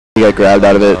He got grabbed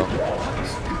out of it.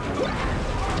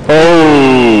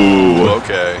 Oh.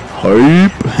 Okay.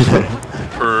 Hype.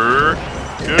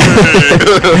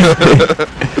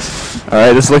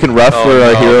 Alright, this is looking rough for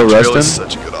our hero, Rustin. Is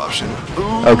such a good option.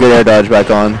 Oh, good air dodge back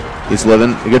on. He's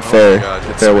living. A good fair.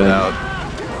 Fair win.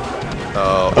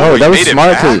 Oh, that was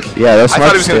smart. Yeah, that was smart. I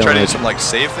thought he was gonna try to do some like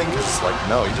save thing. Cause like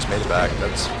no, he just made it back.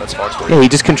 That's Fox. Yeah, he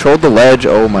just controlled the ledge.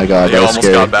 Oh my god, that was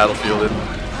scary. He almost got battlefielded.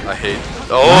 I hate.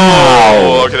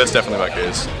 Oh, okay, that's definitely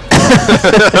MikeHaze.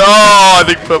 Oh, I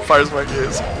think Pip fires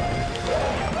MikeHaze.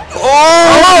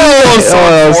 Oh, so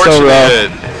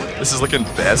unfortunate. This is looking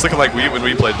bad. It's looking like when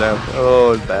we played them.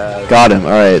 Oh, it's bad. Got him.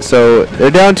 All right, so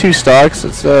they're down 2 stocks.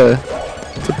 It's a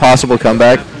possible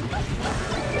comeback.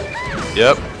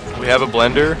 Yep. We have a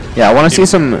blender. Yeah, I want to see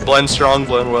some... Blend strong,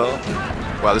 blend well.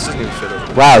 Wow, this isn't even fit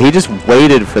over. Wow, he just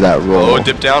waited for that roll. Oh,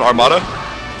 dip down. Armada?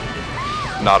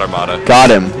 Not Armada. Got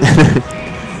him.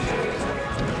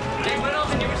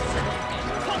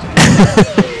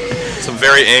 Some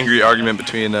very angry argument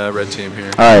between red team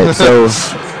here. Alright, so...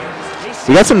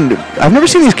 we got some... I've never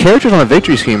seen these characters on a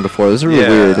victory scheme before. This is really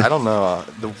weird. I don't know.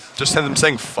 Just had them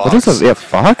saying Fox. What is yeah,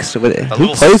 Fox? Who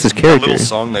plays this character? The little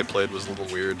song they played was a little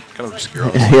weird. Kind of obscure.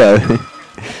 Yeah.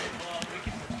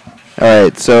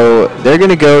 Alright, so they're going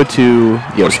to go to...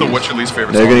 What's your least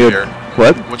favorite song to hear?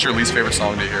 What? What's your least favorite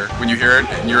song to hear? When you hear it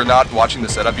and you're not watching the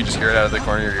setup, you just hear it out of the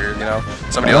corner of your ear, you know?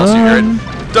 Somebody else, you hear it.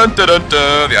 Dun dun dun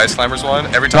dun, the Ice Climbers one.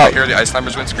 Every time I hear the Ice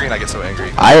Climbers win screen, I get so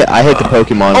angry. I hate the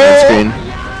Pokemon win screen.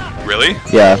 Really?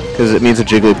 Yeah, because it means a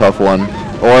Jigglypuff one.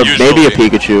 Or maybe a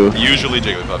Pikachu. Usually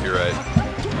Jigglypuff, you're right.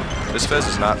 This Fez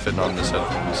is not fitting on this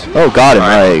headphones. Oh, got him,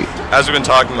 right. As we've been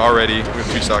talking already, we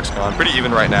have 2 stocks gone. Pretty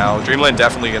even right now. Dreamland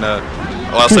definitely gonna,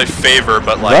 well, I'll say favor,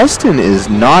 but like... Rustin is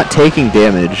not taking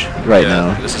damage right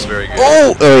now. This is very good.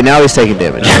 Oh, wait, now he's taking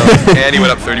damage. And he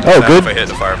went up 30% oh, good. if I hit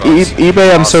the Firefox.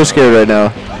 Ebay, I'm so scared right now.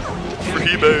 For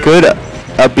eBay. Good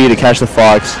up B to catch the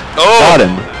Fox. Oh! Got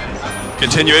him.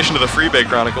 Continuation of the Freebay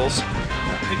Chronicles.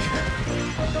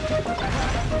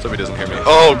 Hope he doesn't hear me.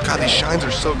 Oh god, these shines are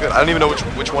so good. I don't even know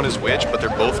which one is which, but they're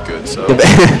both good. So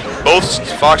both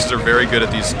Foxes are very good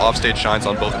at these offstage shines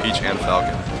on both Peach and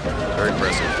Falcon. Very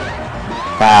impressive.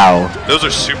 Wow. Those are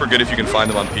super good if you can find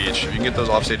them on Peach. If you can get those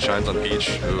offstage shines on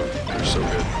Peach, ooh, they're so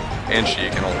good. And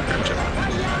Sheik and all the pretty much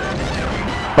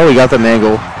everything. Oh, we got the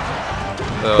mangle.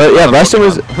 But yeah, Rustin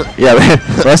was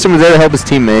Rustin was there to help his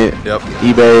teammate. Yep.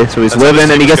 Ebay, so he's living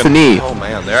and he gets the knee. Oh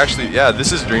man, they're actually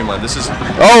this is Dreamland. This is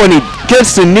oh, and he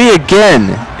gets the knee again.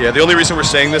 Yeah, the only reason we're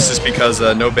saying this is because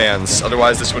no bans.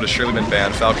 Otherwise, this would have surely been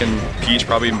banned. Falcon, Peach,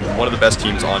 probably one of the best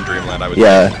teams on Dreamland. I would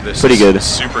think. This pretty good.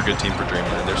 Super good team for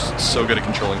Dreamland. They're so good at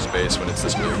controlling space when it's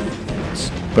this move.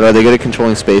 But are they good at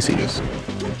controlling spaces?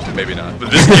 Maybe not.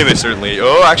 But this game they certainly.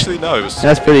 Oh, actually no. It was.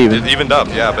 That's pretty even. It evened up.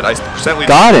 Yeah, but I percently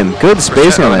got him. Good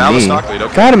spacing on that knee.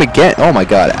 Got him again. Oh my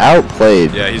god,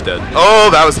 outplayed. Yeah, he's dead. Oh,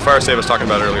 that was the fire save I was talking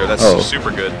about earlier. That's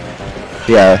super good.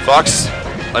 Yeah. Fox.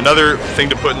 Another thing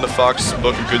to put in the Fox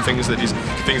book of good things that he's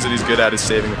good at is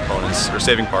saving opponents or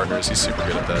saving partners. He's super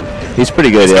good at that. He's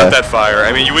pretty good. He's got that fire.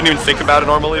 I mean, you wouldn't even think about it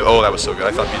normally. Oh, that was so good.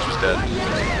 I thought Peach was dead.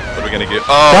 What are we gonna get?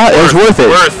 Oh, God, it was worth it.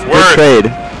 Worth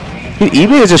trade.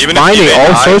 Ebay is just finding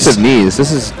all sorts of knees.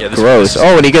 This is gross.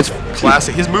 Oh, and he gets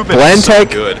classic. His movement is so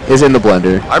good. Is in the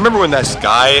blender. I remember when this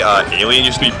guy Alien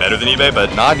used to be better than Ebay,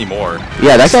 but not anymore.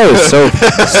 Yeah, that guy was so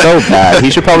bad.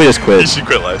 He should probably just quit. He should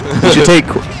quit life. He should take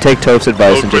Top's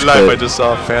advice and just quit. I just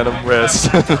saw Phantom Rest.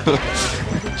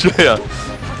 Yeah.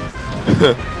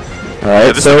 All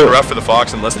right, this is looking rough for the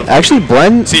Fox unless the actually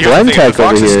blend tech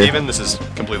over here. Steven, this is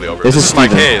completely over. This is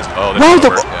MikeHaze. Oh,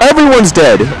 everyone's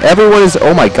dead. Everyone is.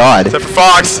 Oh my god. Except for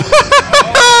Fox.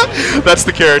 That's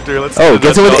the character. Let's. Oh,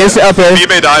 gets him with the instant up air. If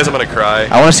Ebay dies, I'm gonna cry.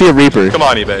 I want to see a Reaper. Come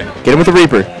on, Ebay. Get him with the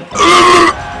Reaper.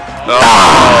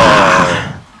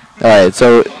 All right,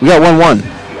 so we got 1-1.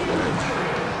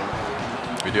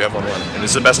 We do have 1-1, and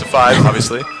this is a best of 5,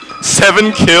 obviously.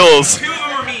 7 kills.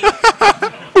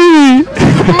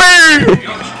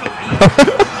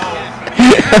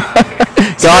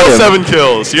 Got him. 7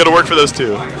 kills. You got to work for those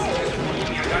 2. All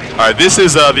right, this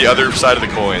is the other side of the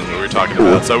coin that we were talking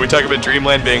about. So we talk about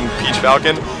Dreamland being Peach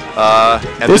Falcon,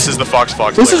 and this is the Fox.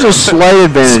 This is a slight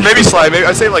advantage. Maybe slight. Maybe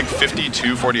I'd say like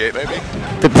 52-48, maybe.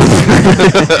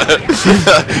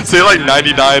 Say like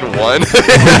 99-1.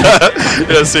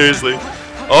 Yeah, seriously.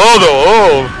 Oh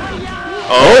no!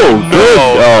 Good.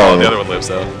 Oh, the other one lives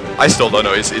though. I still don't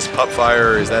know. Is Pup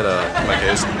Fire? Is that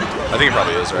MikeHaze? I think it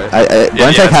probably is, right?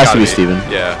 Blend tech has to be Steven.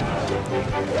 Yeah.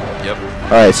 Yep.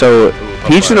 All right, so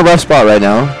Peach in a rough spot right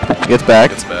now. Gets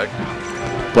back.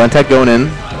 Blend tech going in.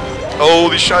 Oh,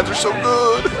 these shines are so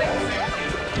good.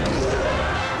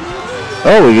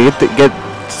 Oh, we get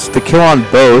the kill on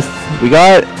both. We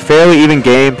got fairly even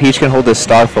game. Peach can hold this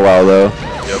stock for a while though.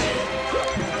 Yep.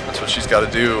 That's what she's got to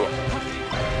do.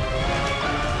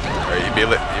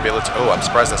 Alright, oh, I'm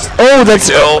surprised that's. Oh, that's.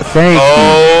 Thank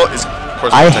you. Of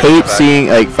course I hate seeing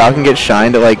like Falcon get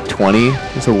shined at like 20.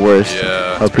 It's the worst.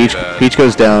 Yeah. Oh, Peach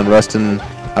goes down. Rustin,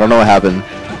 I don't know what happened.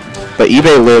 But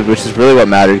eBay lived, which is really what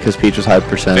mattered because Peach was high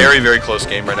percent. Very, very close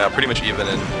game right now. Pretty much even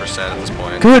in percent at this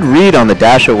point. Good read on the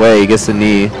dash away. He gets the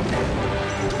knee.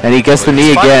 And he gets the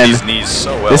knee again. These knees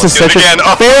so well. This is such a fair win.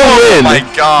 Oh my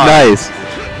god. Nice.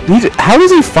 How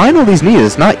does he find all these knees?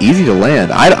 It's not easy to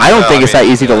land. I don't think it's that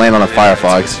easy to land on a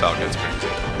Firefox.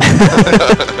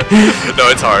 No,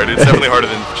 it's hard. It's definitely harder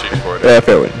than shooting for it. Yeah,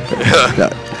 fair win. No.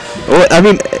 Well, I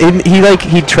mean,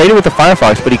 he traded with the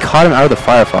Firefox, but he caught him out of the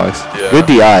Firefox. Yeah. Good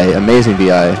DI, amazing DI.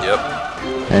 Yep.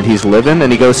 And he's living,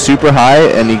 and he goes super high,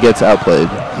 and he gets outplayed.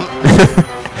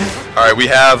 All right, we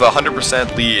have a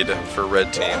 100% lead for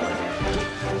red team.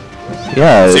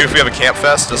 Yeah. See if we have a camp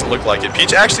fest. Doesn't look like it.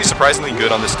 Peach actually surprisingly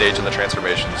good on this stage in the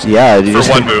transformations. Yeah. For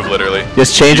one move, literally.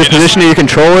 Just change the position of your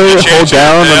controller, hold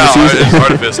down on the season. It's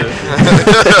artificial.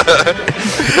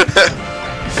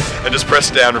 And just press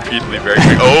down repeatedly, very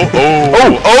quick.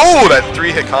 Oh! That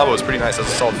 3-hit combo is pretty nice. That's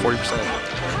a solid 40%.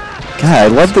 God, I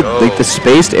love the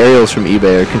spaced aerials from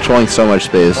eBay. Are controlling so much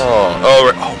space.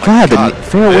 Oh my God, god. the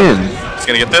fair win. He's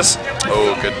gonna get this.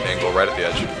 Oh, good angle right at the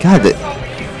edge. God,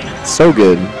 so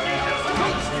good.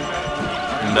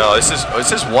 No, this is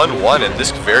 1-1, and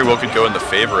this very well could go in the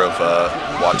favor of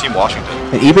Team Washington.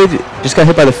 And eBay just got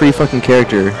hit by the free fucking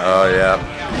character. Oh yeah.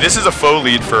 This is a faux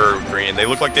lead for green. They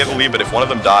look like they have a lead, but if one of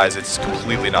them dies, it's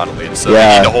completely not a lead. So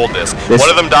they need to hold this. One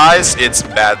of them dies, it's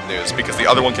bad news because the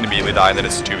other one can immediately die, and then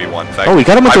it's a 2v1. In fact, oh, we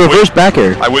got him with the reverse back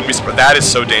air. I wouldn't be surprised. That is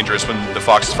so dangerous when the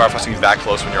Fox is firefoxing that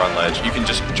close when you're on ledge. You can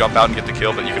just jump out and get the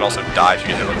kill, but you can also die if you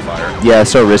get hit with the fire. Yeah,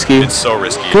 so risky. It's so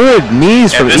risky. Good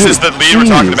knees from And this is the lead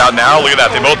we're talking about now. Look at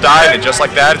that. They both died, and just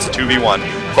like that, it's a 2v1.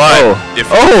 But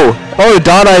if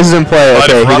Dot Eyes is in play. But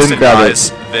okay, if he Rustin didn't grab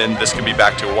dies, then this could be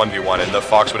back to a 1v1, and the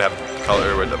Fox would have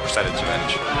color with the percentage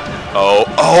advantage. Oh!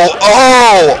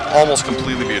 Almost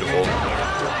completely beautiful.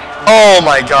 Oh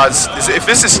my god. If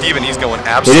this is Steven, he's going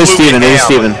absolutely ham. It is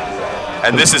Steven.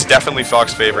 And this is definitely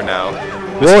Fox's favor now.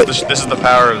 This is the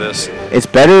power of this. It's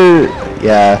better,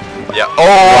 yeah. Yeah.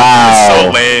 Oh, wow.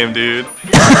 So lame, dude.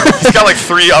 He's got like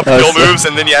 3 upkill moves,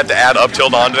 and then you had to add up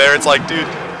tilt onto there. It's like, dude,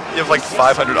 you have like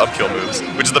 500 upkill moves,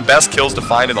 which is the best kills to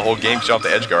find in the whole game because you don't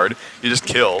have to edge guard. You just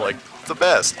kill. Like, it's the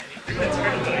best.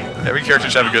 Every character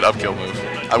should have a good upkill move.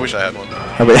 I wish I had one.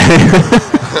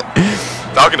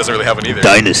 Falcon doesn't really have one either.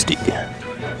 Dynasty.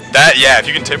 That, yeah, if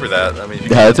you can timber that, I mean, if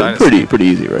you yeah, it's pretty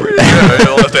easy, right? Yeah, you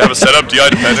don't have to have a setup DI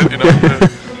dependent, you know.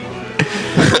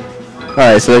 All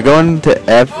right, so they're going to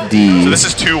FD. So this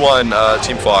is 2-1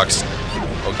 Team Fox.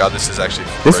 Oh god, this is actually.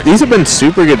 These have been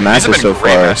super good matches so far.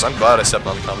 Matches. I'm glad I stepped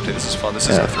on the commentary. This is fun. This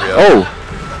is a 3-0.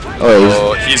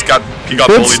 He got good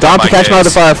bullied. Stomp to catch him out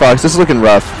of the Firefox. This is looking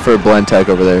rough for Blend Tech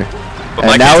over there. But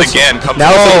and now it's looking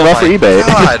rough for eBay.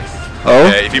 God.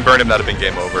 Okay, if he burned him, that'd have been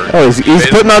game over. Oh, he's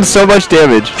putting on so much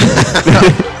damage.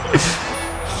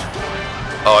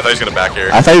 Oh, I thought he was gonna back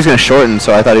air. I thought he was gonna shorten,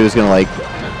 so I thought he was gonna like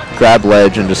grab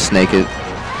ledge and just snake it.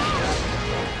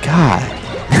 God.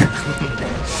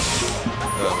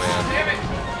 Oh man.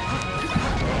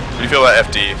 What do you feel about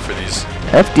FD for these?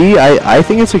 FD, I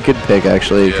think it's a good pick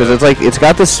actually, because it's like it's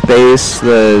got the space,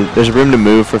 there's room to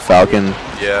move for Falcon.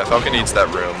 Yeah, Falcon needs that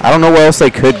room. I don't know where else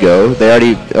they could go. They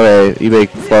already eBay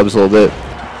flubs a little bit.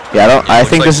 Yeah, I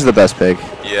think this is the best pick.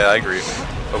 Yeah, I agree.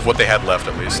 Of what they had left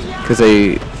at least. Because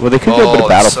they could go to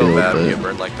Battlefield. So bad when you get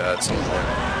burned like that at some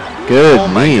point.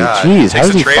 Good knee. Jeez, how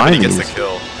does he find these? He gets the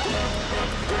kill.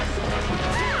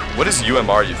 What is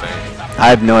UMR, you think? I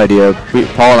have no idea.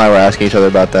 Paul and I were asking each other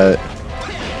about that.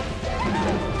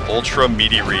 Ultra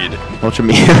meaty read. Ultra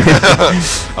meaty.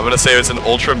 I'm gonna say it's an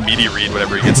ultra meaty read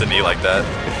whenever he gets a knee like that.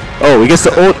 Oh, he gets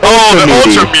the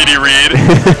ultra meaty read.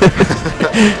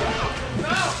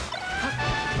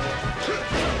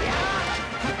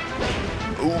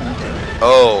 Ooh.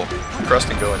 Oh,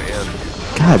 Rustin going in.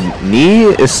 God, knee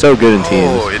is so good in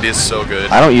teams. Oh, it is so good.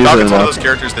 I don't use Falcon's it enough. one of those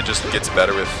characters that just gets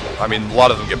better with. I mean, a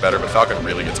lot of them get better, but Falcon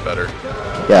really gets better.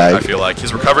 Yeah, I feel like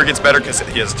his recovery gets better because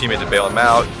he has a teammate to bail him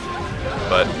out.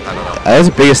 But I don't know. That's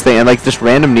the biggest thing, and like just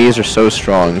random knees are so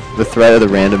strong. The threat of the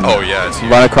random. Oh yeah, it's huge.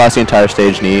 Run across the entire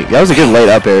stage knee. That was a good late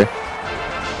up air.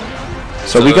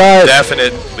 So we got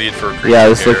definite lead for green. Yeah,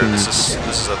 this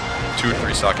is a 2 or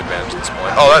 3 stock advantage at this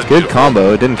point. Oh, that's good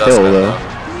combo. It didn't kill though.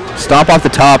 Stomp off the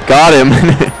top, got him.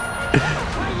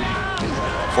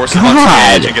 Forces him on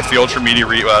stage and gets the ultra meaty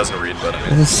read. Well, that wasn't a read, but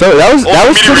I mean. So that was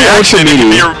pretty ultra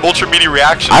meaty. Ultra meaty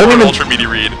reaction. I don't even ultra meaty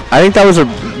read. I think that was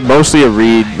mostly a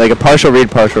read, like a partial reason.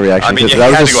 I mean, yeah,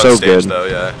 that he was had to just go on so stage, good. though.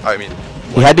 Yeah, I mean.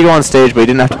 He had to go on stage, but he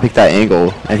didn't have to pick that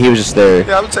angle, and he was just there.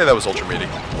 Yeah, I would say that was ultra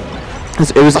meaty.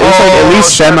 It was like at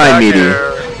least semi-meaty.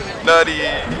 Nutty.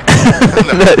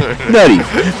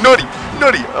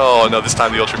 Nutty. Oh no, this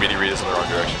time the ultra meaty read is in the wrong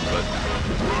direction. But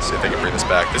let's see if they can bring this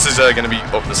back. This is going to be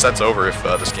the set's over if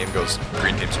this game goes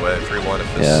green team's way. 3-1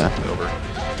 if this is over.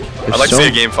 I'd like to see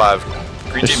a game 5.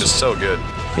 Green team is so good.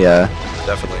 Yeah.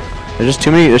 Definitely. There's just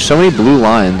too many. There's so many blue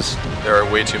lines. There are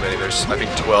way too many. There's I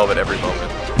think 12 at every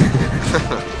moment.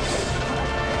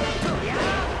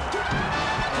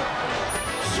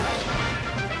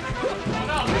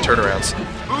 Turnarounds.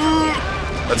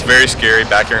 That's very scary.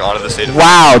 Back here onto the stage.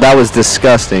 Wow, that was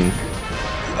disgusting.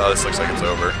 Oh, this looks like it's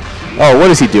over. Oh, what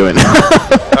is he doing?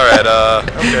 Alright,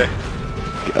 okay.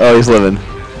 Oh, he's living.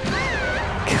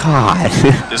 God.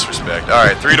 Disrespect.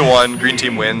 Alright, 3-1. Green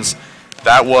team wins.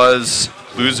 That was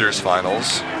losers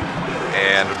finals.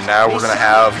 And now we're going to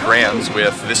have grands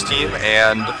with this team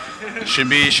and should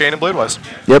be Shane and Bladewise.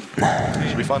 Yep.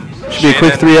 Should be fun. Should be a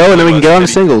quick 3-0 and then we can get on to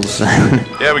singles.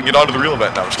 Yeah, we can get on to the real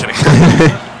event. No, I'm just kidding.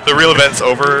 The real event's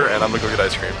over and I'm going to go get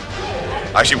ice cream.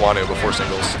 I actually want to before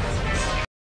singles.